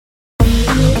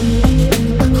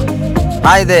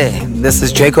Hi there, this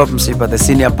is Jacob Msipa, the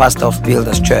senior pastor of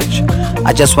Builders Church.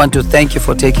 I just want to thank you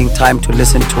for taking time to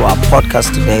listen to our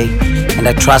podcast today, and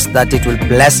I trust that it will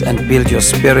bless and build your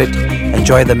spirit.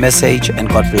 Enjoy the message, and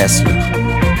God bless you.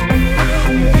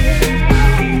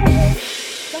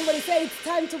 Somebody say it's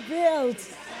time to build.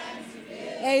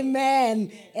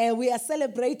 Amen. We are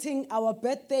celebrating our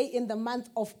birthday in the month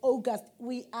of August.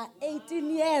 We are 18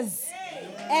 years.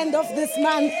 End of this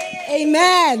month.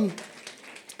 Amen.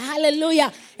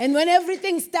 Hallelujah. And when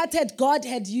everything started, God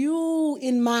had you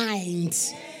in mind.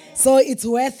 So it's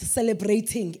worth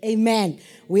celebrating. Amen.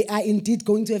 We are indeed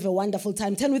going to have a wonderful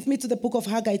time. Turn with me to the book of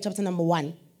Haggai, chapter number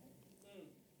 1.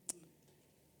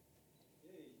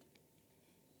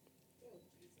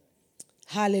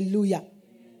 Hallelujah.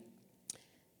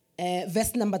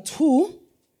 Verse number 2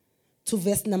 to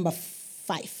verse number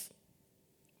 5.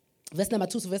 Verse number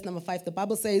 2 to verse number 5. The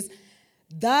Bible says,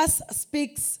 "Thus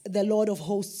speaks the Lord of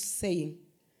hosts, saying,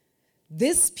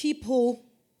 this people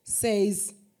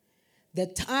says, the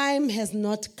time has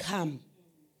not come,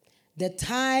 the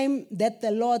time that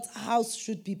the Lord's house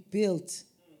should be built.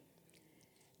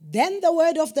 Then the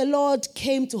word of the Lord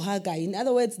came to Haggai." In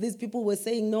other words, these people were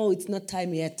saying, no, it's not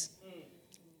time yet.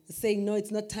 Saying, no,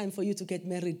 it's not time for you to get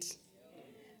married.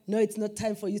 No, it's not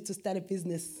time for you to start a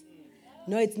business.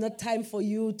 No, it's not time for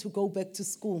you to go back to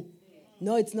school.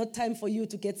 No, it's not time for you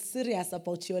to get serious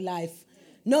about your life.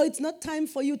 No, it's not time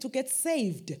for you to get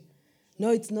saved. No,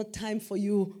 it's not time for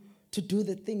you to do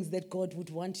the things that God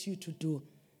would want you to do.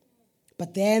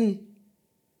 But then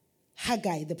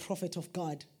Haggai, the prophet of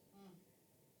God,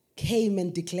 came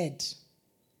and declared.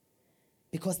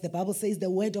 Because the Bible says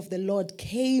the word of the Lord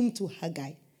came to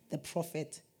Haggai, the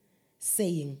prophet,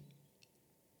 saying,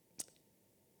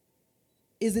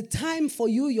 is it time for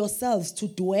you yourselves to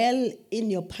dwell in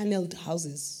your paneled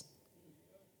houses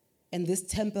and this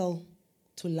temple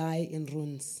to lie in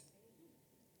ruins?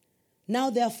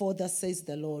 Now therefore, thus says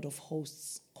the Lord of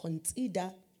hosts,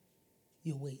 consider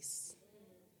your ways.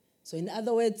 So in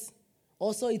other words,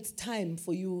 also it's time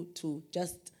for you to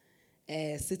just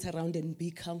sit around and be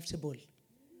comfortable.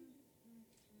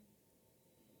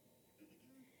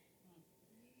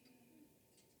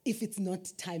 If it's not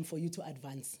time for you to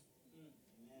advance.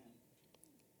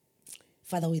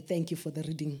 Father, we thank you for the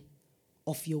reading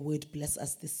of your word. Bless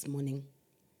us this morning.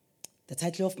 The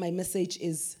title of my message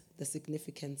is The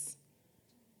Significance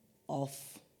of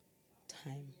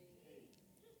Time.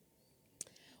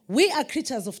 We are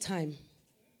creatures of time,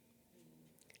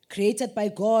 created by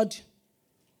God,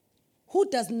 who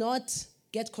does not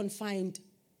get confined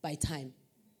by time.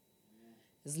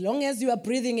 As long as you are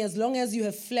breathing, as long as you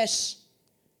have flesh,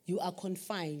 you are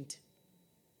confined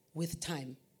with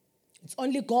time. It's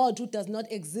only God who does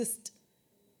not exist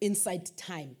inside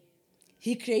time.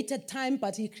 He created time,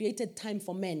 but he created time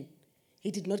for men. He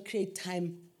did not create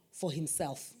time for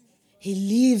himself. He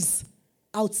lives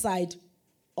outside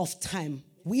of time.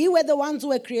 We were the ones who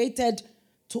were created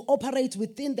to operate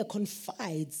within the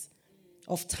confines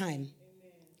of time.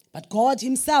 But God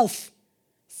himself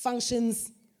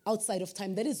functions outside of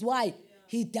time. That is why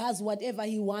he does whatever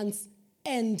he wants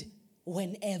and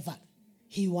whenever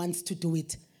he wants to do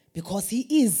it. Because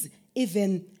he is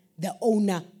even the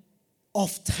owner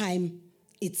of time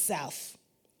itself.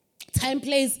 Time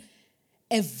plays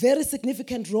a very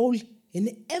significant role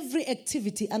in every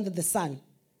activity under the sun.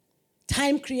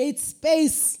 Time creates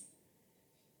space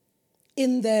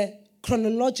in the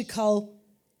chronological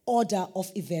order of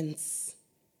events.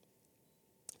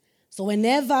 So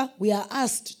whenever we are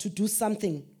asked to do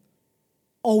something,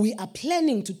 or we are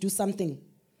planning to do something,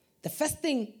 the first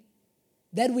thing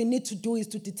that we need to do is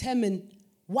to determine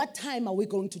what time are we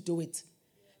going to do it.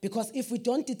 Because if we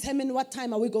don't determine what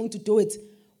time are we going to do it,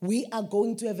 we are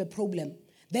going to have a problem.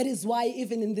 That is why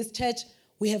even in this church,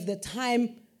 we have the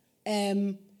time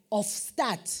of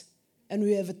start and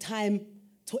we have a time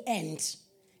to end.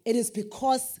 It is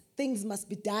because things must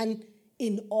be done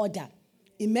in order.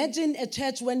 Imagine a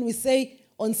church when we say,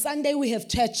 on Sunday we have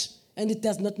church, and it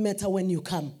does not matter when you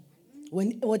come,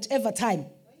 whatever time.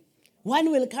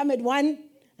 One will come at 1,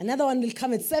 another one will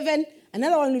come at 7,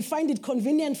 another one will find it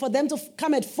convenient for them to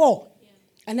come at 4.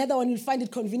 Another one will find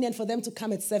it convenient for them to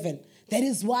come at 7. That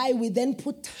is why we then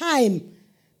put time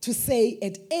to say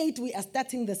at 8 we are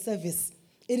starting the service.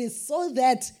 It is so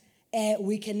that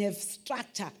we can have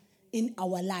structure in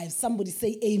our lives. Somebody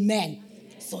say amen.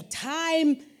 So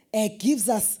time gives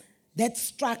us that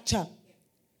structure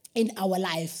in our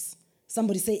lives.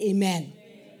 Somebody say amen.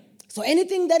 So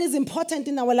anything that is important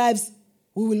in our lives,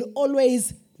 we will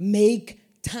always make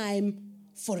time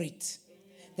for it.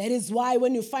 That is why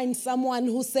when you find someone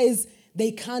who says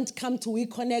they can't come to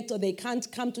WeConnect or they can't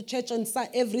come to church on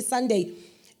every Sunday,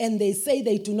 and they say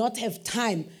they do not have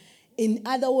time. In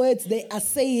other words, they are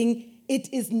saying,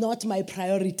 it is not my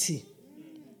priority.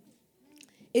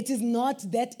 It is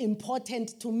not that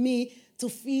important to me to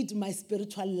feed my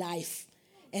spiritual life.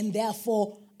 And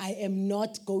therefore, I am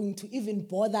not going to even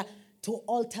bother to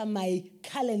alter my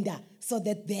calendar so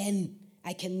that then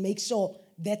I can make sure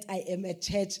that I am at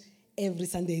church every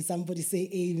Sunday. Somebody say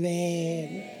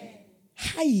amen.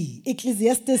 Hi.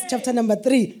 Ecclesiastes chapter number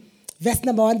 3, verse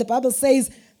number 1. The Bible says,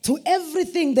 to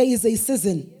everything there is a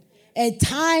season, a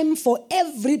time for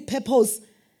every purpose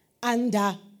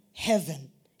under heaven.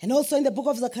 And also in the book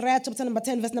of Zechariah chapter number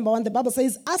 10, verse number 1, the Bible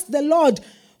says, ask the Lord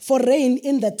for rain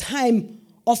in the time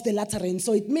of the latter rain.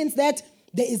 So it means that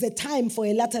there is a time for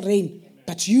a latter rain.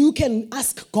 But you can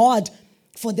ask God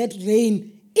for that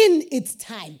rain in its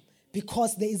time,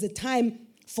 because there is a time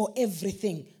for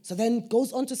everything. So then it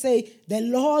goes on to say, the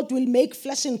Lord will make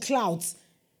flashing clouds.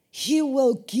 He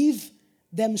will give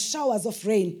them showers of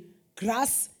rain,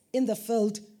 grass in the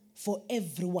field for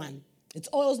everyone. It's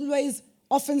always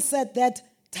often said that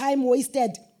time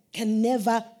wasted can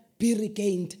never be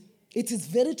regained. It is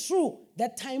very true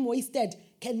that time wasted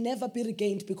can never be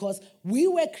regained, because we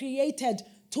were created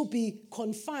to be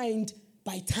confined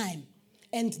by time.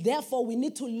 And therefore, we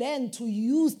need to learn to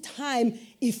use time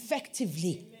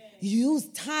effectively. Amen. Use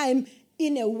time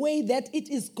in a way that it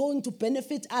is going to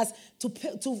benefit us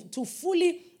to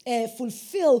fully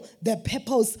fulfill the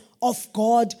purpose of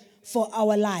God for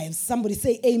our lives. Somebody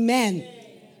say amen.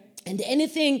 Amen. And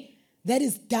anything that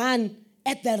is done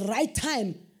at the right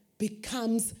time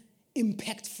becomes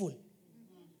impactful.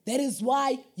 That is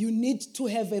why you need to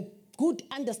have a good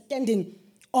understanding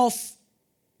of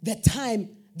the time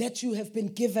that you have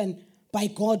been given by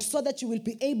God, so that you will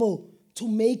be able to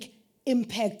make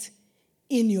impact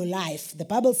in your life. The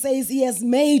Bible says He has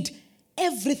made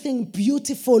everything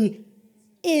beautiful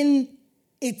in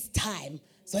its time.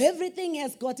 So everything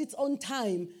has got its own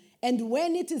time. And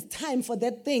when it is time for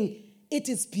that thing, it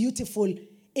is beautiful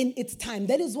in its time.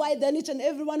 That is why then each and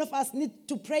every one of us need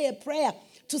to pray a prayer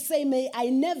to say, may I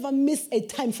never miss a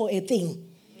time for a thing.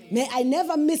 May I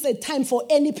never miss a time for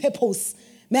any purpose.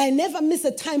 May I never miss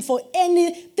a time for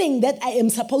anything that I am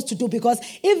supposed to do, because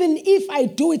even if I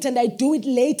do it and I do it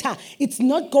later, it's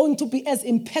not going to be as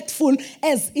impactful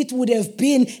as it would have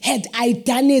been had I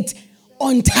done it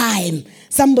on time.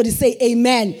 Somebody say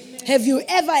amen. Have you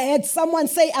ever had someone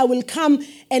say, I will come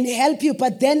and help you,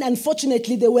 but then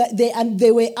unfortunately they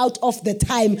were out of the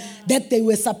time that they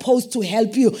were supposed to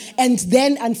help you, and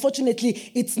then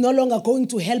unfortunately it's no longer going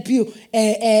to help you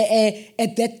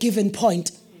at that given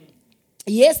point.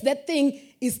 Yes, that thing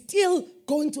is still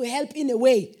going to help in a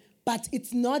way, but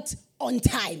it's not on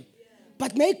time.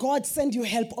 But may God send you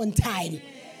help on time,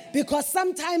 because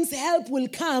sometimes help will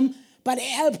come, but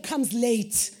help comes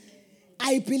late.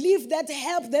 I believe that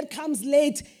help that comes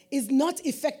late is not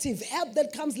effective. Help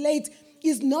that comes late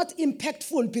is not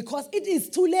impactful, because it is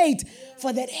too late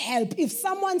for that help. If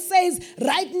someone says,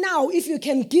 right now, if you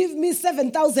can give me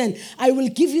 7,000, I will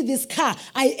give you this car.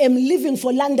 I am leaving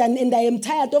for London and I am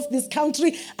tired of this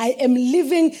country. I am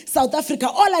leaving South Africa.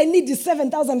 All I need is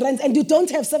 7,000 rand, and you don't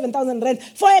have 7,000 rand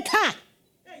for a car.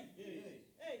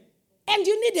 And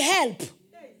you need help.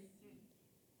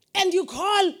 And you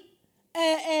call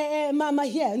Mama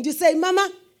here and you say, Mama,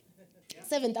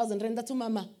 7,000 rand to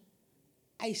Mama.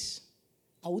 Aish.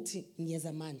 Awuthi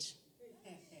ngiyeza manje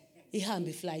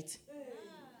ihambe flight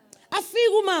afika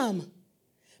umama,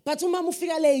 but umama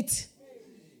ufika late.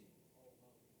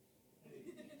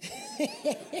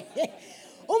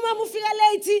 Umama ufika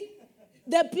late,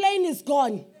 the plane is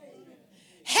gone.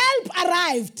 Help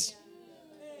arrived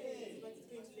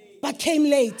but came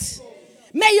late.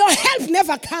 May your help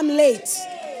never come late.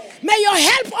 May your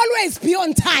help always be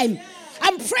on time.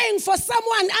 I'm praying for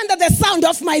someone under the sound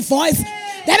of my voice,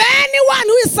 that anyone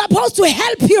who is supposed to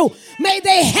help you, may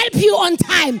they help you on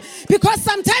time. Because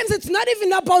sometimes it's not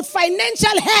even about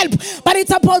financial help, but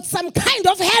it's about some kind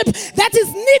of help that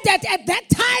is needed at that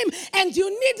time, and you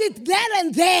need it there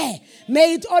and there.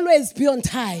 May it always be on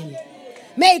time.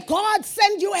 May God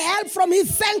send you help from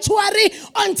His sanctuary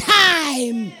on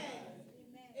time.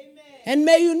 And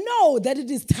may you know that it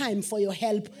is time for your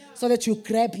help, so that you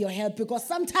grab your help. Because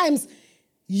sometimes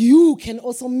you can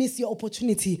also miss your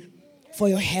opportunity for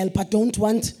your help. I don't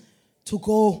want to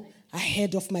go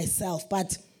ahead of myself,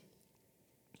 but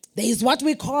there is what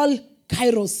we call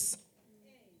kairos,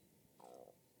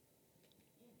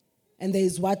 and there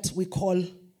is what we call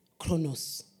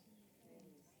chronos.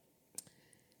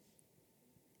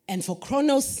 And for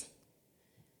chronos,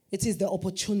 it is the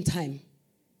opportune time.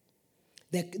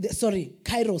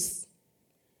 Kairos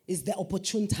is the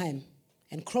opportune time.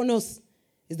 And Chronos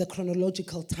is the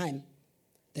chronological time.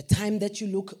 The time that you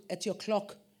look at your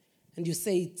clock and you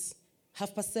say, it's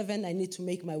 7:30, I need to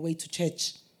make my way to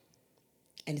church.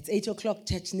 And it's 8 o'clock,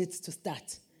 church needs to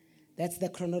start. That's the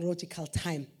chronological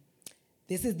time.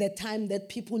 This is the time that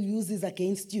people use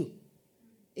against you.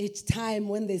 Each time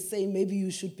when they say, maybe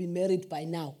you should be married by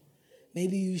now.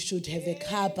 Maybe you should have a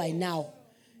car by now.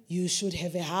 You should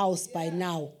have a house by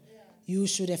now. You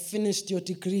should have finished your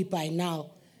degree by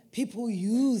now. People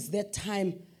use that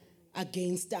time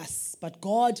against us. But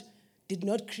God did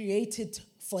not create it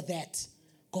for that.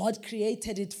 God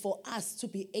created it for us to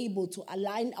be able to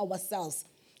align ourselves.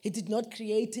 He did not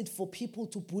create it for people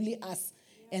to bully us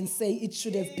and say it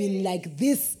should have been like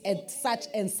this at such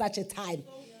and such a time.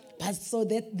 But so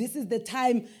that this is the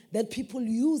time that people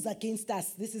use against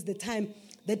us. This is the time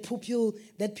that people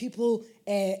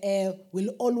will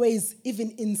always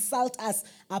even insult us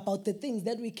about the things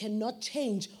that we cannot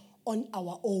change on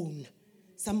our own.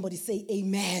 Somebody say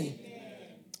amen.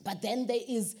 But then there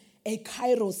is a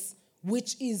kairos,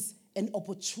 which is an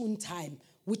opportune time,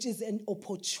 which is an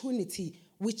opportunity,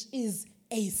 which is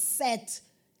a set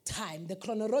time. The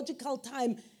chronological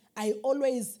time, I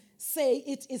always say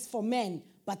it is for men,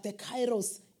 but the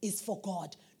kairos is for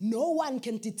God. No one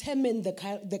can determine the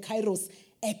kairos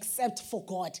except for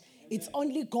God. It's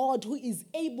only God who is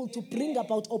able to bring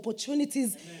about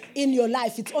opportunities in your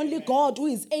life. It's only God who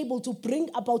is able to bring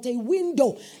about a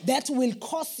window that will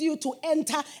cause you to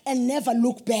enter and never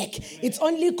look back. It's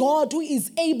only God who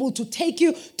is able to take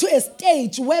you to a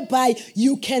stage whereby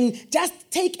you can just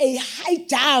take a high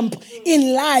jump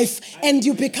in life and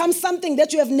you become something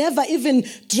that you have never even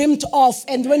dreamed of.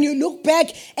 And when you look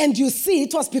back and you see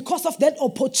it was because of that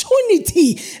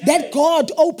opportunity that God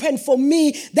opened for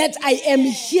me that I am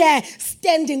here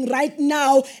standing right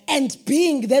now and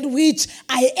being that which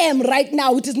I am right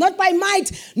now. It is not by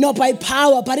might nor by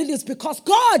power, but it is because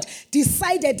God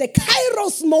decided a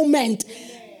kairos moment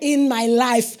in my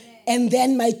life, and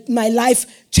then my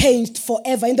life changed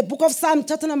forever. In the book of Psalm,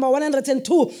 chapter number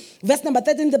 102, verse number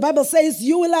 13, the Bible says,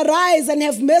 you will arise and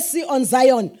have mercy on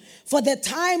Zion, for the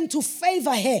time to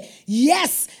favor her.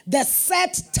 Yes, the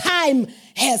set time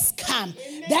has come.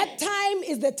 Amen. That time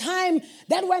is the time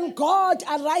that when God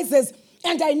arises,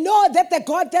 and I know that the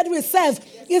God that we serve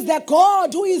is the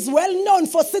God who is well known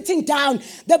for sitting down.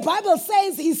 The Bible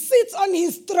says he sits on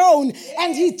his throne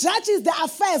and he judges the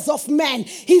affairs of men.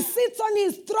 He sits on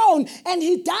his throne and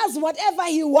he does whatever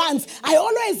he wants. I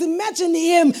always imagine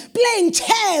him playing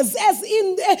chess as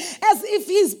if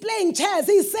he's playing chess.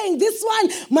 He's saying this one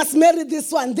must marry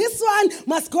this one. This one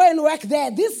must go and work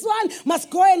there. This one must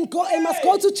go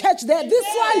to church there. This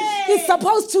one is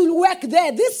supposed to work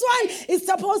there. This one is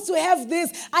supposed to have this.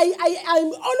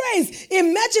 I'm always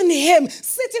imagine him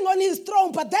sitting on his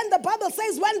throne, but then the Bible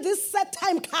says when this set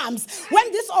time comes,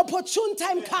 when this opportune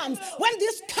time comes, when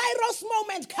this kairos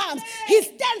moment comes, he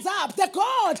stands up, the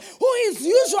God who is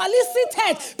usually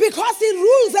seated because he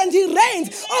rules and he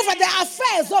reigns over the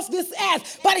affairs of this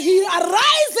earth, but he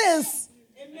arises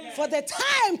for the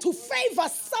time to favor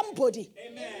somebody.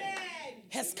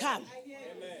 Has come.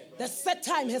 The set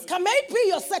time has come. May it be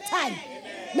your set time.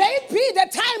 May it be the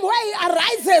time where he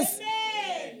arises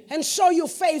and show you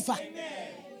favor.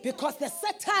 Because the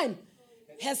set time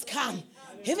has come.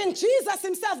 Even Jesus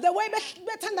himself, the way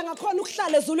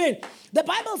the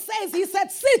Bible says, he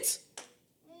said, sit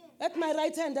at my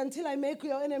right hand until I make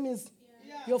your enemies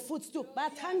your footstool.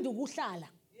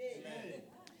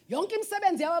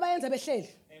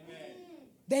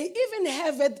 They even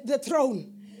have the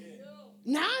throne.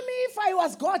 Now, if I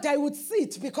was God, I would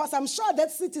sit because I'm sure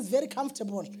that seat is very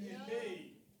comfortable.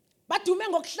 But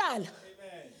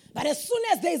as soon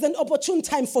as there is an opportune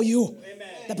time for you,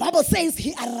 the Bible says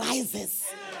he arises.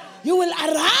 You will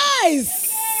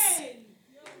arise.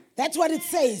 That's what it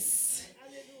says.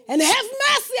 And have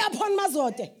mercy upon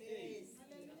Mazote.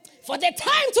 For the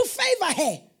time to favor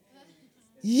her.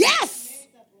 Yes,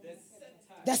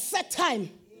 the set time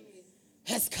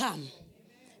has come.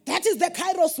 That is the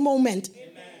kairos moment.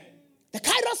 Amen. The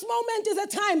kairos moment is a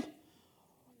time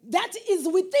that is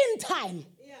within time.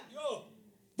 Yeah.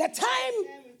 The time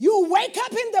you wake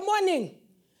up in the morning.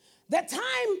 The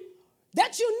time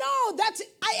that you know that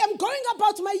I am going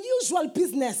about my usual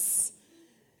business.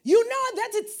 You know that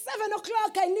it's 7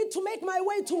 o'clock, I need to make my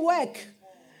way to work.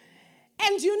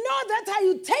 And you know that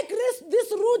I take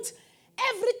this route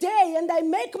every day and I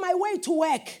make my way to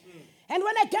work. And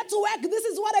when I get to work, this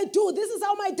is what I do. This is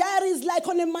how my diary is like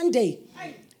on a Monday.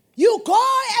 You go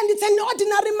and it's an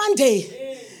ordinary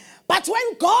Monday. But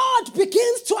when God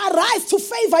begins to arise to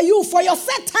favor you, for your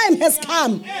set time has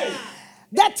come.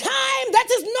 The time that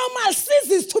is normal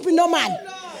ceases to be normal.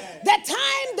 The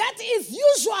time that is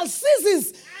usual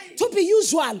ceases to be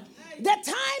usual. The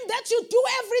time that you do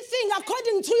everything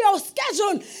according to your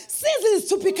schedule ceases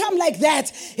to become like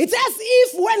that. It's as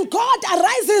if when God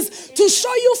arises to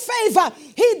show you favor,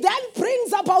 he then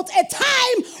brings about a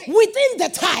time within the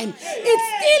time. It's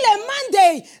still a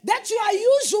Monday that you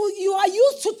are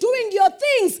used to doing your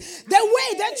things the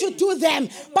way that you do them.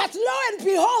 But lo and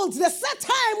behold, the set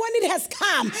time when it has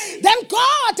come, then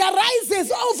God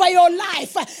arises over your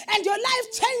life and your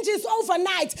life changes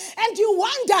overnight. And you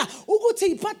wonder,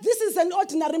 Uguti, but this is an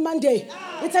ordinary Monday.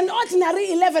 It's an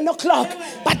ordinary 11 o'clock.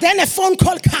 But then a phone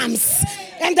call comes.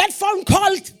 And that phone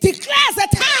call declares a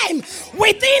time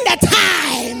within the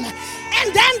time.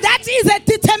 And then that is a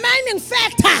determining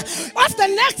factor of the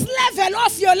next level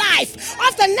of your life,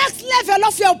 of the next level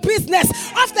of your business,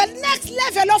 of the next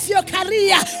level of your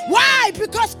career. Why?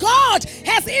 Because God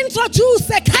has introduced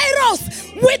a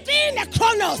kairos within a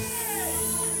chronos.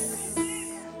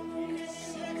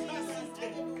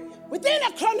 Within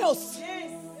a chronos.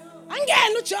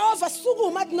 Again,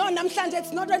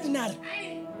 it's not ordinary.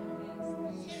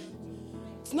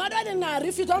 It's not ordinary.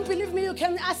 If you don't believe me, you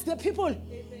can ask the people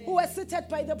who were seated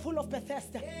by the pool of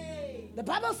Bethesda. The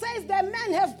Bible says that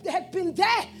men had been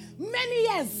there many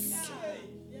years.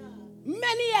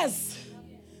 Many years.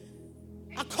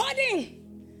 According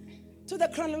to the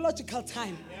chronological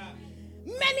time.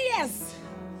 Many years.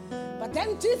 But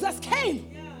then Jesus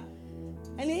came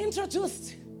and he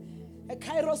introduced a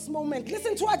kairos moment.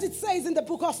 Listen to what it says in the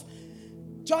book of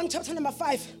John chapter number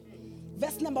 5,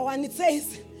 verse number 1. It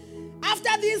says,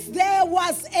 after this there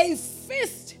was a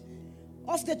feast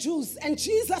of the Jews, and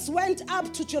Jesus went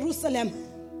up to Jerusalem.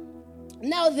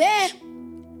 Now there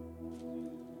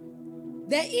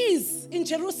is in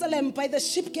Jerusalem by the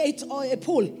sheep gate or a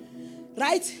pool,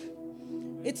 right?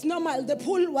 It's normal. The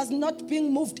pool was not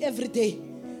being moved every day.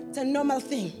 It's a normal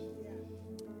thing,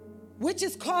 which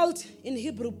is called in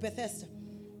Hebrew Bethesda,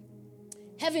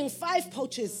 having 5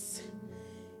 porches.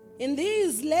 In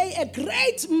these lay a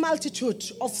great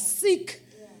multitude of sick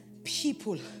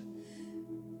people,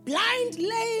 blind,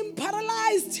 lame,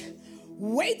 paralyzed,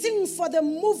 waiting for the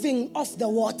moving of the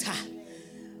water.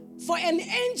 For an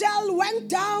angel went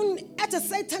down at a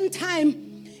certain time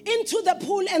into the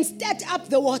pool and stirred up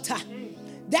the water.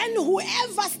 Then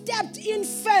whoever stepped in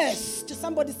first,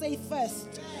 somebody say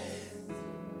first,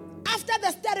 after the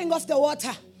stirring of the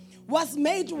water, was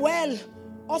made well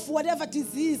of whatever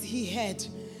disease he had.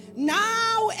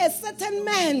 Now a certain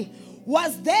man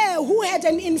was there who had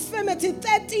an infirmity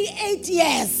 38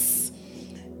 years.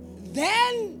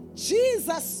 Then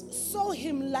Jesus saw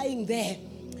him lying there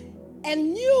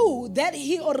and knew that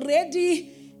he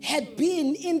already had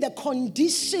been in the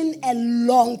condition a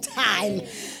long time.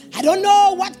 I don't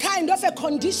know what kind of a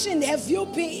condition have you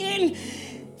been in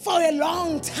for a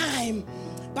long time.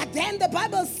 But then the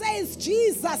Bible says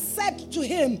Jesus said to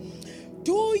him,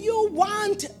 do you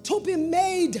want to be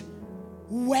made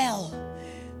well?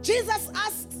 Jesus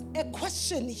asks a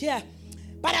question here,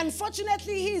 but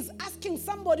unfortunately he is asking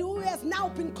somebody who has now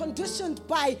been conditioned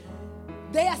by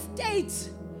their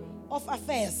state of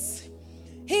affairs.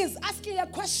 He is asking a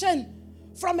question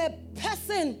from a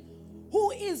person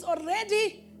who is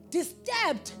already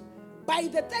disturbed by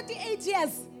the 38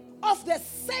 years of the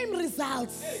same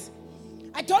results.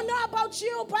 I don't know about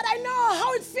you, but I know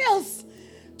how it feels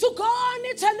to go on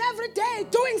each and every day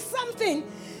doing something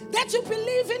that you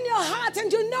believe in your heart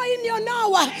and you know in your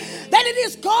knower that it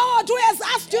is God who has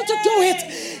asked you to do it.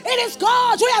 It is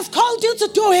God who has called you to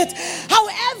do it.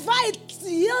 However, it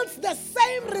yields the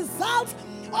same results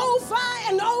over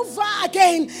and over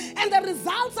again, and the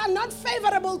results are not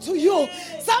favorable to you.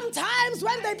 Sometimes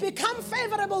when they become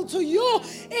favorable to you,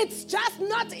 it's just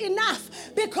not enough,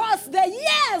 because the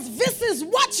years, this is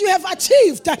what you have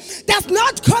achieved, does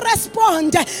not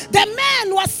correspond. The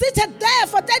man was seated there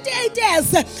for 38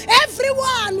 years.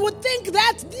 Everyone would think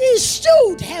that he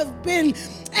should have been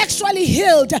actually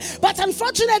healed, but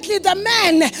unfortunately the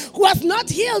man was not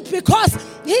healed because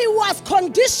he was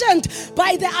conditioned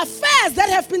by the affairs that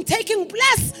have been taking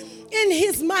place in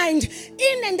his mind,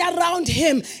 in and around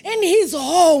him, in his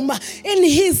home, in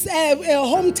his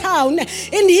hometown,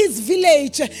 in his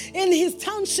village, in his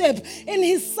township, in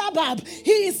his suburb.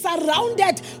 He is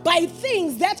surrounded by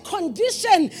things that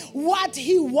condition what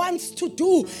he wants to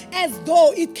do as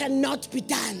though it cannot be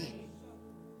done.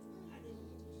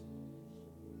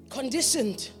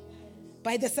 Conditioned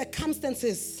by the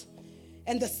circumstances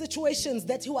and the situations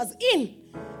that he was in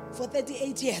for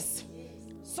 38 years.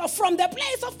 So from the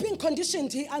place of being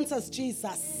conditioned, he answers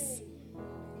Jesus.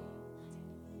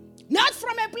 Not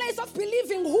from a place of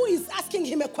believing who is asking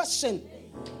him a question.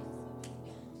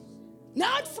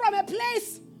 Not from a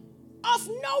place of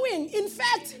knowing. In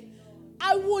fact,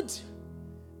 I would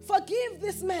forgive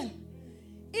this man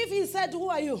if he said, "Who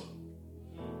are you?"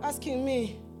 asking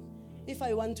me if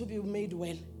I want to be made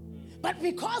well. But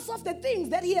because of the things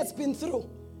that he has been through,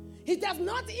 he does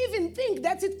not even think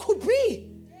that it could be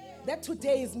that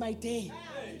today is my day.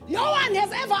 No one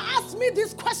has ever asked me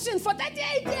this question for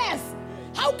 38 years.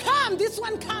 How come this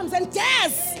one comes and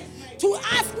dares to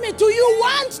ask me, "Do you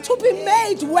want to be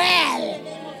made well?"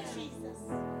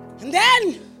 And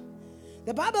then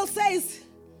the Bible says,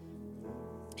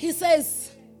 he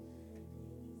says,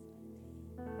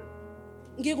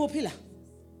 "Ngikuphi la?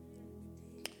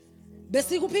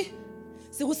 Besikuphi?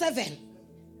 Siku-7.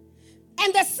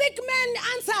 And the sick man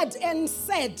answered and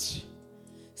said,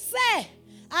 "Sir,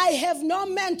 I have no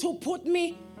man to put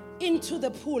me into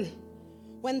the pool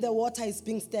when the water is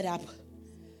being stirred up.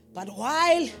 But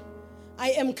while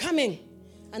I am coming,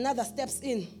 another steps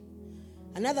in,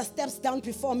 another steps down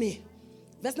before me."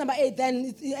 Verse number 8,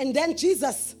 then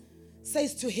Jesus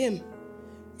says to him,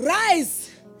 "Rise,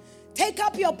 take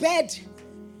up your bed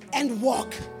and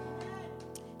walk."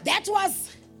 That was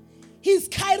his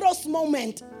Kairos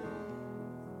moment,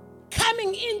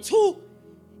 coming into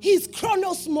his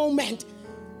Chronos moment.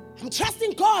 I'm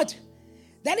trusting God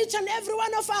that each and every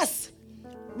one of us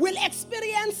will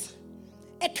experience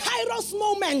a Kairos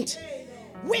moment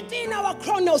within our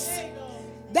Chronos.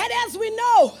 That as we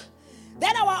know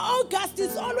that our August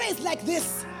is always like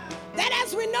this, that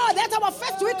as we know that our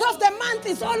first week of the month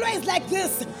is always like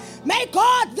this, may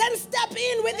God then step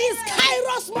in with his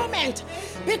Kairos moment,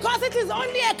 because it is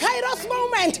only a Kairos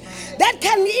moment that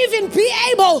can even be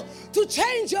able to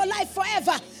change your life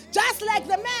forever. Just like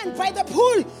the man by the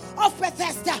pool of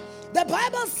Bethesda. The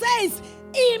Bible says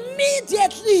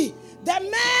immediately the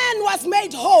man was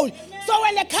made whole. So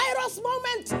when a Kairos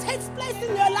moment takes place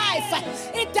in your life,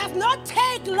 it does not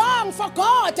take long for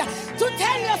God to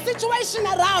turn your situation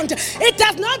around. It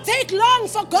does not take long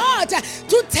for God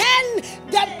to turn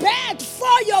the bad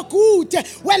for your good.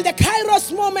 When the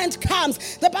Kairos moment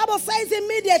comes, the Bible says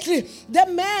immediately the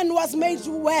man was made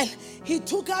well. He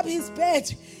took up his bed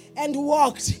and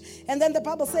walked. And then the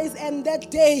Bible says, and that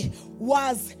day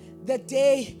was the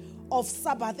day of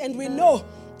Sabbath. And we know,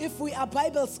 if we are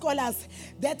Bible scholars,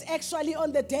 that actually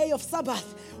on the day of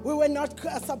Sabbath, we were not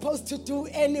supposed to do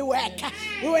any work.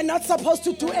 We were not supposed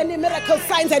to do any miracle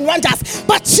signs and wonders.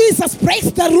 But Jesus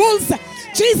breaks the rules.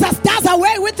 Jesus does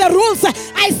away with the rules.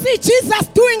 I see Jesus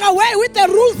doing away with the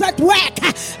rules at work.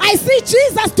 I see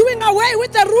Jesus doing away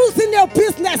with the rules in your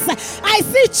business. I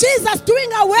see Jesus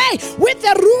doing away with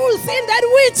the rules in that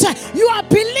which you are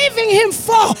believing him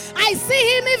for. I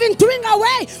see him even doing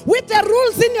away with the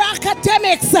rules in your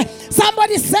academics.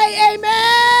 Somebody say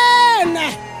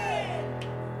amen.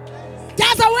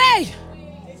 Does away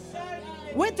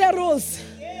with the rules.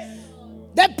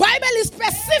 The Bible is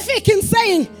specific in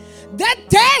saying that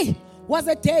day was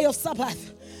a day of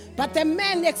Sabbath. But the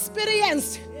man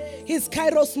experienced his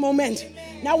Kairos moment.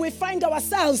 Now we find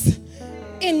ourselves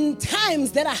in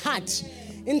times that are hard,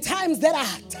 in times that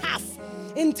are tough,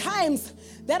 in times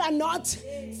that are not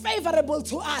favorable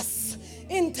to us,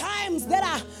 in times that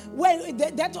are where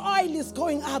that oil is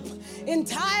going up, in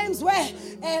times where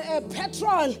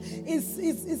petrol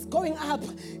is going up,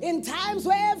 in times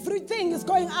where everything is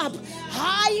going up,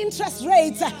 high interest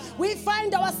rates. We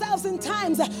find ourselves in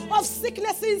times of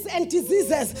sicknesses and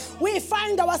diseases. We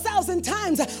find ourselves in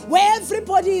times where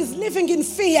everybody is living in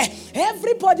fear.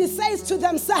 Everybody says to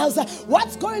themselves,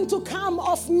 what's going to come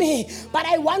of me? But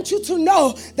I want you to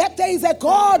know that there is a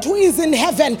God who is in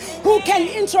heaven who can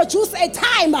introduce a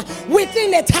time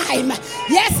within a time.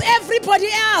 Yes, everybody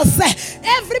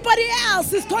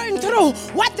else is going through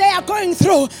what they are going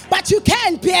through, but you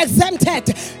can't be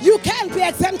exempted. You can't be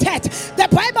exempted. The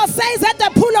Bible says at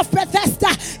the pool of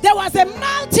Bethesda, there was a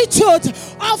multitude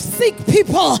of sick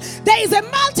people. There is a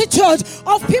multitude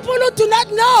of people who do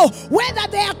not know whether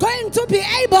they are going to be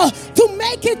able to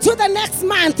make it to the next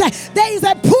month. There is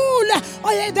a pool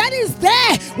that is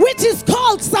there, which is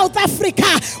called South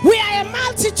Africa. We are a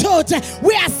multitude.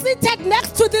 We are seated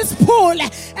next to this pool,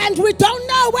 and we don't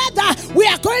know whether we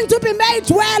are going to be made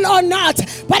well or not.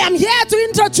 But I'm here to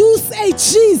introduce a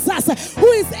Jesus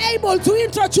who is able to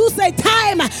introduce a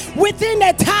time within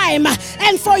a time.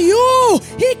 And for you,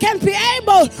 he can be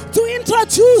able to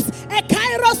introduce a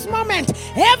Kairos moment.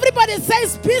 Everybody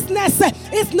says business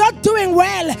is not doing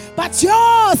well, but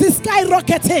yours is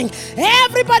skyrocketing.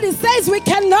 Everybody says we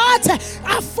cannot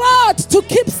afford to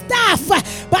keep staff,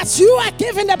 but you are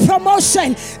given a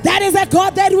promotion. That is a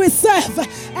God that we serve,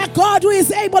 a God who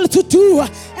is able to do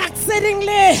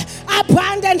exceedingly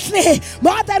abundantly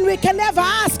more than we can ever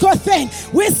ask or think.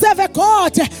 We serve a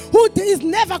God who is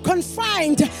never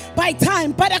confined by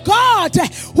time, but a God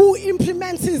who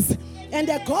implements and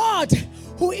a God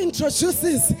who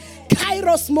introduces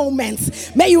Kairos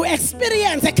moments. May you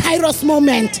experience a Kairos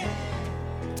moment.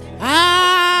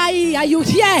 Are you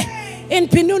here in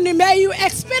Pinuni? May you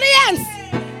experience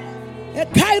a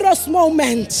Kairos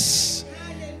moment.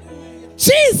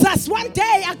 Jesus one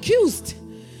day accused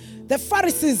the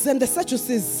Pharisees and the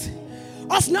Sadducees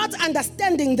of not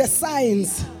understanding the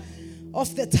signs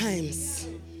of the times.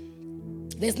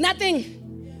 There's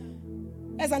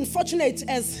nothing as unfortunate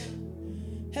as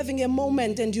having a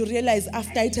moment and you realize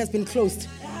after it has been closed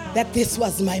that this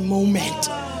was my moment.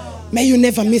 May you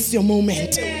never miss your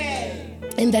moment.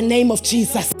 In the name of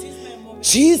Jesus.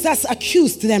 Jesus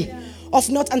accused them of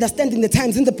not understanding the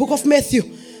times. In the book of Matthew,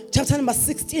 chapter number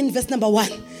 16, verse number 1,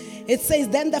 it says,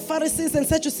 then the Pharisees and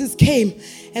Sadducees came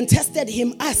and tested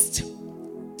him, asked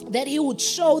that he would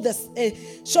show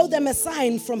them a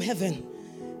sign from heaven.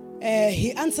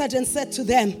 He answered and said to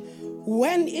them,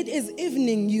 when it is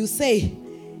evening, you say,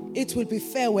 it will be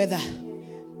fair weather,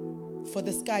 for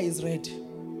the sky is red.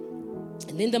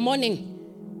 And in the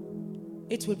morning,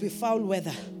 it will be foul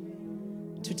weather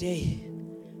today,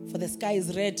 for the sky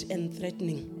is red and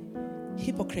threatening.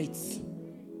 Hypocrites,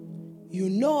 you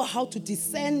know how to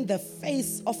discern the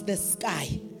face of the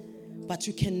sky, but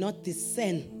you cannot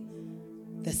discern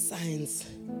the signs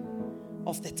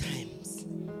of the times.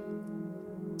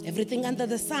 Everything under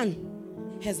the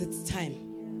sun has its time.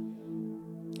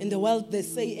 In the world, they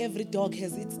say every dog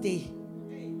has its day.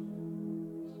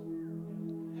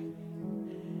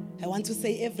 I want to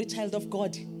say every child of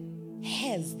God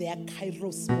has their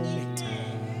Kairos moment.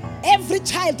 Every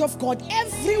child of God,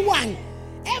 everyone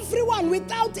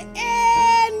without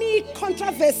any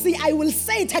controversy, I will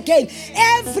say it again,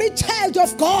 every child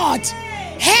of God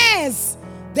has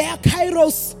their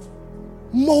Kairos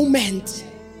moment.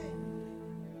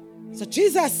 So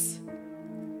Jesus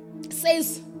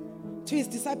says to his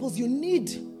disciples, you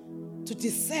need to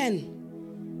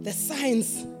discern the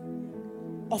signs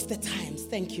of the times.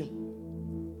 Thank you.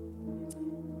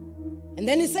 And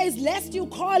then he says, lest you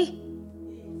call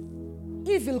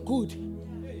evil good,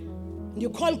 and you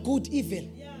call good evil.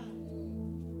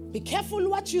 Be careful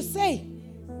what you say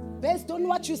based on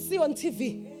what you see on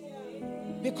TV.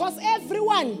 Because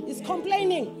everyone is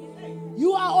complaining.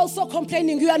 You are also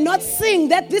complaining. You are not seeing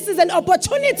that this is an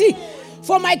opportunity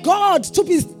for my God to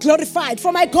be glorified,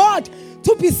 for my God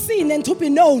to be seen and to be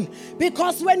known.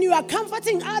 Because when you are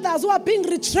comforting others who are being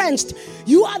retrenched,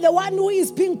 you are the one who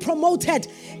is being promoted.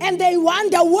 And they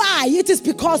wonder why. It is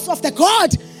because of the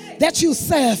God that you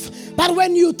serve. But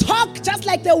when you talk just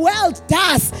like the world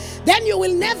does, then you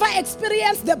will never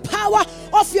experience the power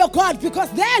of your God,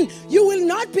 because then you will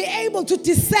not be able to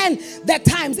discern the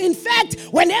times. In fact,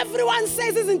 when everyone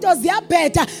says it's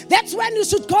better, that's when you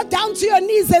should go down to your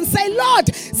knees and say, Lord,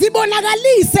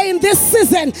 zibonagalise in this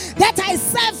season that I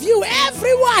serve you.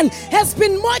 Everyone has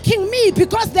been mocking me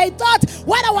because they thought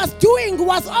what I was doing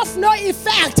was of no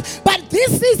effect. But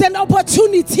this is an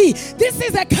opportunity. This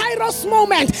is a Kairos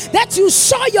moment that you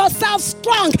show yourself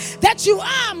strong, that you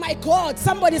are my God.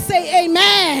 Somebody say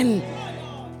amen.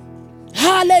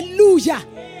 Hallelujah.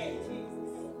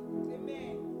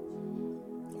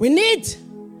 We need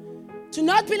to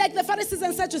not be like the Pharisees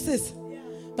and Sadducees,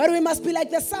 but we must be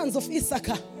like the sons of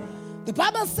Issachar. The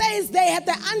Bible says they had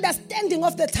the understanding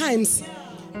of the times,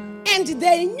 and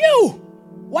they knew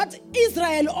what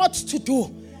Israel ought to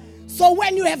do. So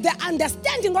when you have the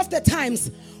understanding of the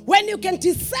times, when you can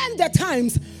discern the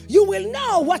times, you will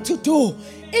know what to do.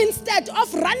 Instead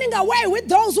of running away with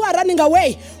those who are running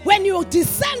away, when you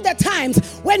discern the times,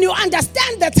 when you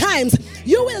understand the times,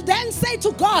 you will then say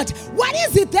to God, what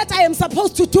is it that I am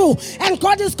supposed to do? And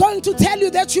God is going to tell you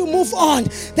that you move on,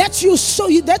 that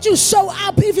you show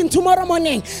up even tomorrow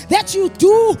morning, that you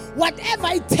do whatever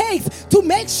it takes to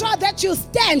make sure that you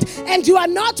stand and you are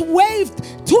not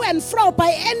waved to and fro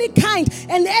by any kind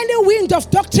and any wind of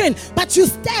doctrine, but you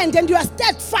stand and you are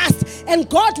steadfast, and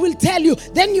God will tell you,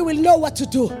 then you will know what to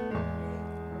do.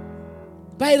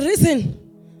 By reason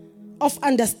of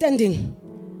understanding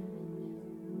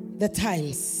the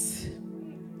times.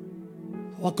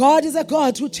 Our God is a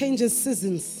God who changes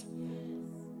seasons.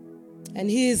 And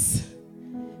He is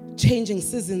changing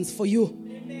seasons for you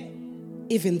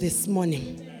even this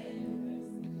morning.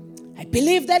 I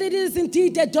believe that it is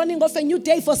indeed the dawning of a new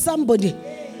day for somebody.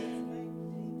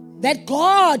 That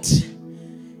God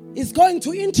is going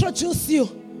to introduce you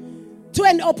to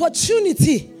an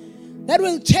opportunity that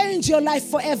will change your life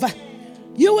forever.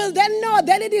 You will then know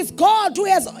that it is God who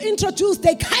has introduced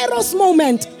a Kairos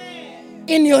moment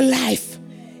in your life.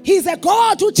 He's a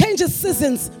God who changes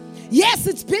seasons. Yes,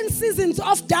 it's been seasons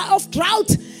of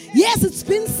drought. Yes, it's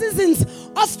been seasons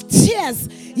of tears.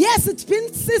 Yes, it's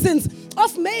been seasons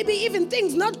of maybe even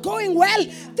things not going well,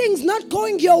 things not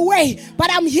going your way. But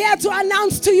I'm here to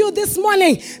announce to you this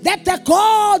morning that the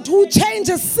God who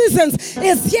changes seasons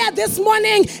is here this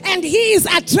morning, and He is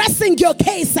addressing your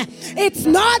case. It's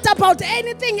not about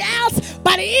anything else,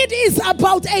 but it is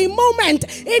about a moment.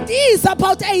 It is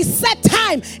about a set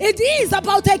time. It is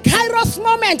about a Kairos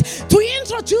moment to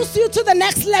introduce you to the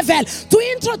next level,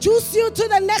 to introduce you to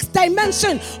the next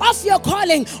dimension of your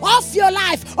calling, of your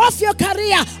life, of your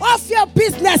career, of your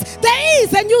business. There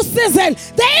is a new season.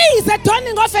 There is a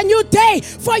dawning of a new day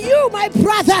for you, my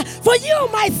brother, for you,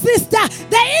 my sister.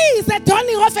 There is a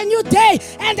dawning of a new day,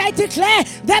 and I declare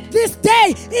that this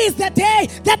day is the day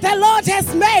that the Lord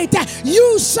has made.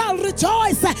 You shall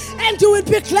rejoice and you will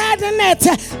be glad in it.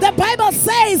 The Bible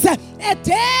says a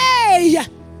day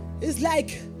is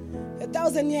like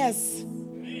 1,000 years.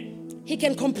 He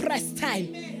can compress time.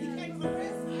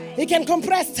 He can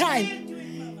compress time.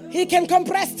 He can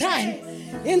compress time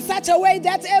in such a way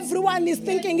that everyone is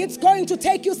thinking it's going to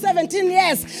take you 17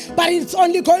 years, but it's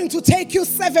only going to take you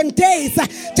 7 days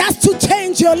just to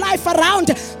change your life around,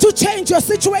 to change your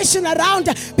situation around,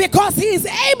 because He is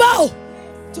able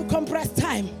to compress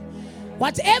time.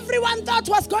 What everyone thought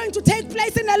was going to take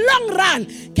place in a long run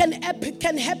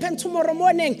can happen tomorrow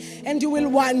morning, and you will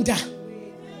wonder.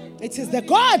 It is the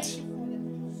God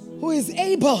who is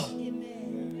able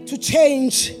to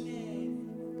change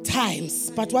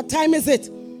times. But what time is it?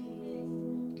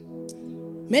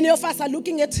 Many of us are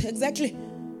looking at exactly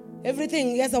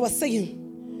everything, as I was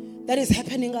saying, that is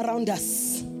happening around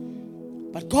us.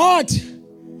 But God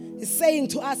is saying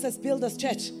to us as Builders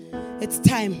Church, it's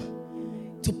time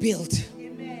to build.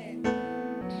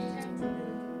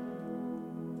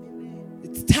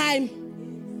 It's time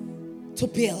to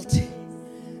build.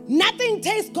 Nothing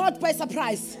takes God by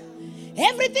surprise.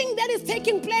 Everything that is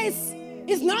taking place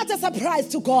is not a surprise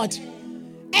to God.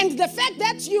 And the fact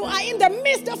that you are in the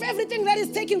midst of everything that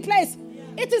is taking place,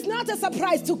 it is not a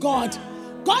surprise to God.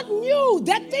 God knew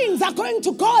that things are going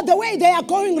to go the way they are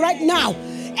going right now.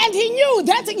 And He knew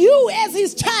that you, as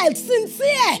His child,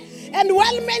 sincere and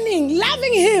well-meaning,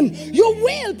 loving Him, you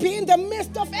will be in the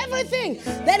midst of everything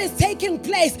that is taking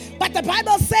place. But the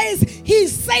Bible says, He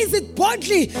says it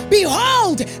boldly,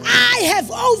 behold, I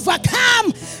have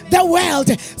overcome the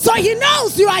world. So He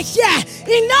knows you are here.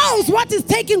 He knows what is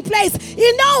taking place.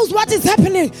 He knows what is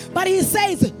happening. But He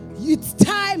says, it's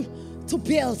time to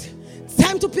build. It's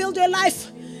time to build your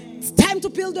life. It's time to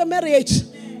build your marriage.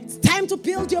 It's time to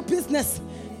build your business.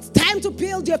 It's time to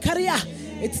build your career.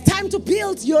 It's time to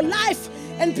build your life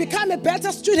and become a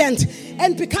better student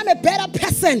and become a better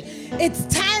person. It's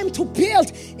time to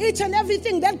build each and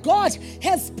everything that God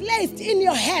has placed in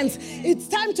your hands. It's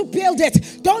time to build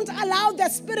it. Don't allow the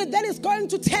spirit that is going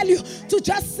to tell you to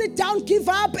just sit down, give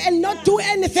up, and not do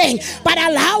anything. But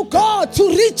allow God to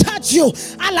recharge you.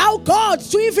 Allow God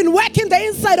to even work in the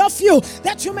inside of you,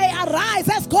 that you may arise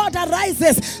as God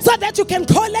arises, so that you can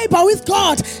co-labor with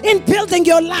God in building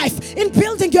your life, in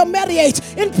building your marriage,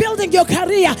 in building your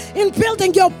career, in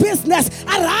building your business.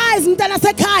 Arise, Mtana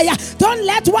Sekaya. Don't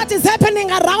let what is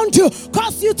happening around you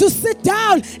cause you to sit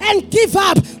down and give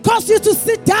up, cause you to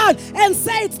sit down and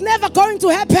say it's never going to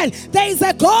happen. There is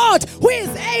a God who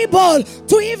is able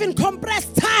to even compress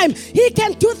time. He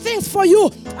can do things for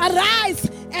you. Arise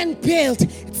and build.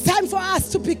 It's time for us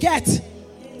to beget.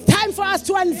 It's time for us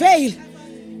to unveil.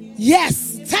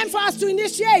 Yes, it's time for us to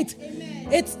initiate.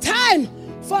 It's time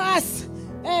for us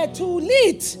to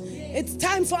lead. It's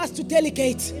time for us to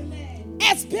delegate.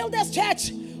 As Builders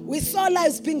Church, we saw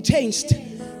lives being changed.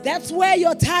 That's where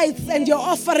your tithes and your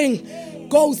offering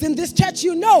goes. In this church,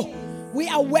 you know, we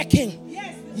are working.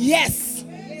 Yes,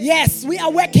 we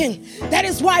are working. That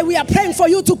is why we are praying for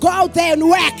you to go out there and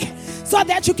work, so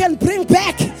that you can bring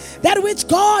back that which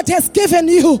God has given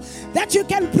you, that you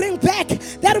can bring back,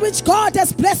 that which God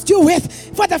has blessed you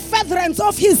with for the furtherance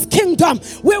of his kingdom.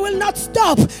 We will not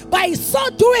stop. By so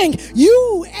doing,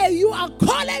 you are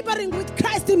co-laboring with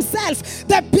Christ himself,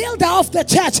 the builder of the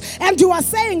church, and you are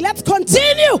saying, let's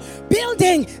continue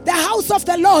building the house of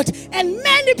the Lord, and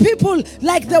many people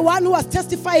like the one who was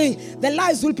testifying, their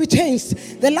lives will be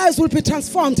changed, their lives will be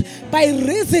transformed by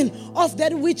reason of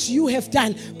that which you have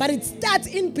done. But it starts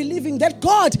in believing that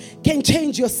God can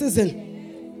change your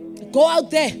season. Go out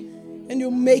there and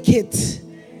you make it.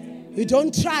 You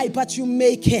don't try, but you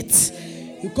make it.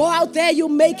 You go out there, you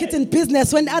make it in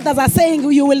business when others are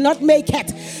saying you will not make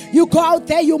it. You go out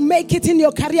there, you make it in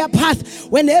your career path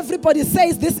when everybody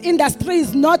says this industry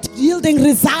is not yielding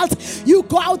results. You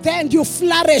go out there and you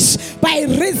flourish by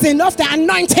reason of the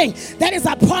anointing that is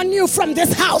upon you from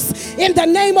this house in the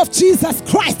name of Jesus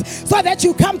Christ, so that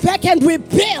you come back and we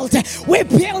build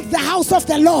the house of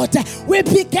the Lord. We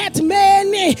beget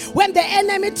many. When the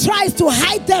enemy tries to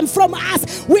hide them from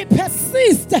us, we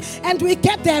persist and we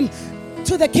get them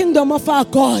to the kingdom of our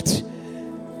God,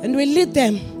 and we lead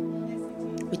them,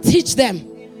 we teach them,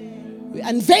 we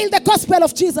unveil the gospel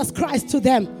of Jesus Christ to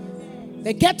them.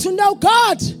 They get to know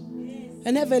God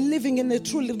and have a living in a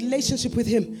true relationship with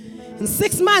him. In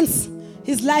 6 months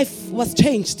his life was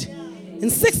changed.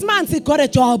 In 6 months he got a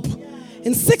job.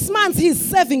 In 6 months he's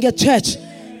serving a church,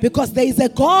 because there is a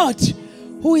God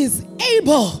who is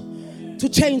able to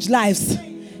change lives.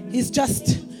 He's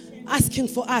just asking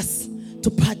for us to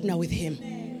partner with him.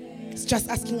 It's just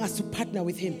asking us to partner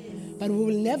with him. But we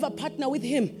will never partner with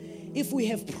him if we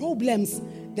have problems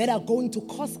that are going to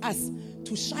cause us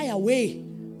to shy away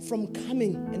from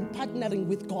coming and partnering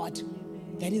with God.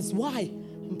 That is why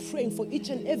I'm praying for each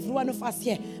and every one of us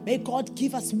here. May God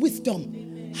give us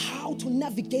wisdom how to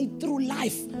navigate through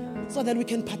life so that we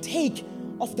can partake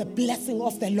of the blessing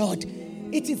of the Lord.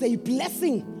 It is a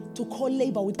blessing to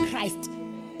co-labor with Christ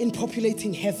in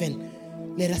populating heaven.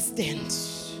 Let us stand.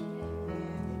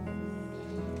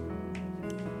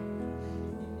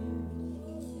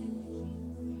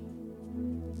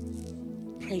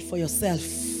 Pray for yourself.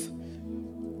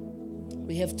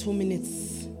 We have 2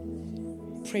 minutes.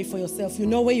 Pray for yourself. You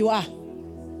know where you are.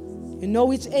 You know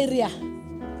which area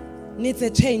needs a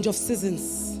change of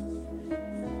seasons.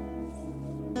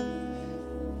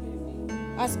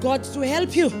 Ask God to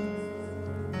help you,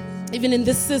 even in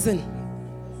this season,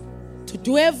 to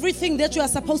do everything that you are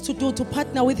supposed to do to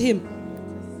partner with him,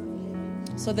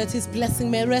 so that his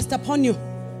blessing may rest upon you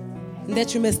and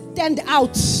that you may stand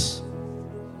out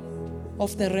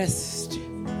of the rest.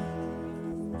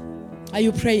 Are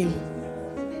you praying?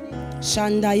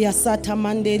 Shanda yasata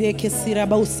mandere kesira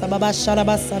bausa baba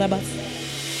sharaba sarabas.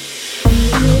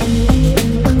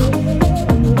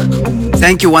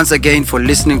 Thank you once again for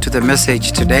listening to the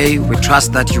message today. We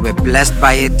trust that you were blessed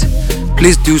by it.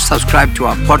 Please do subscribe to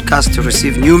our podcast to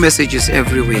receive new messages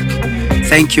every week.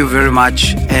 Thank you very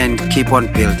much, and keep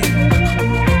on building.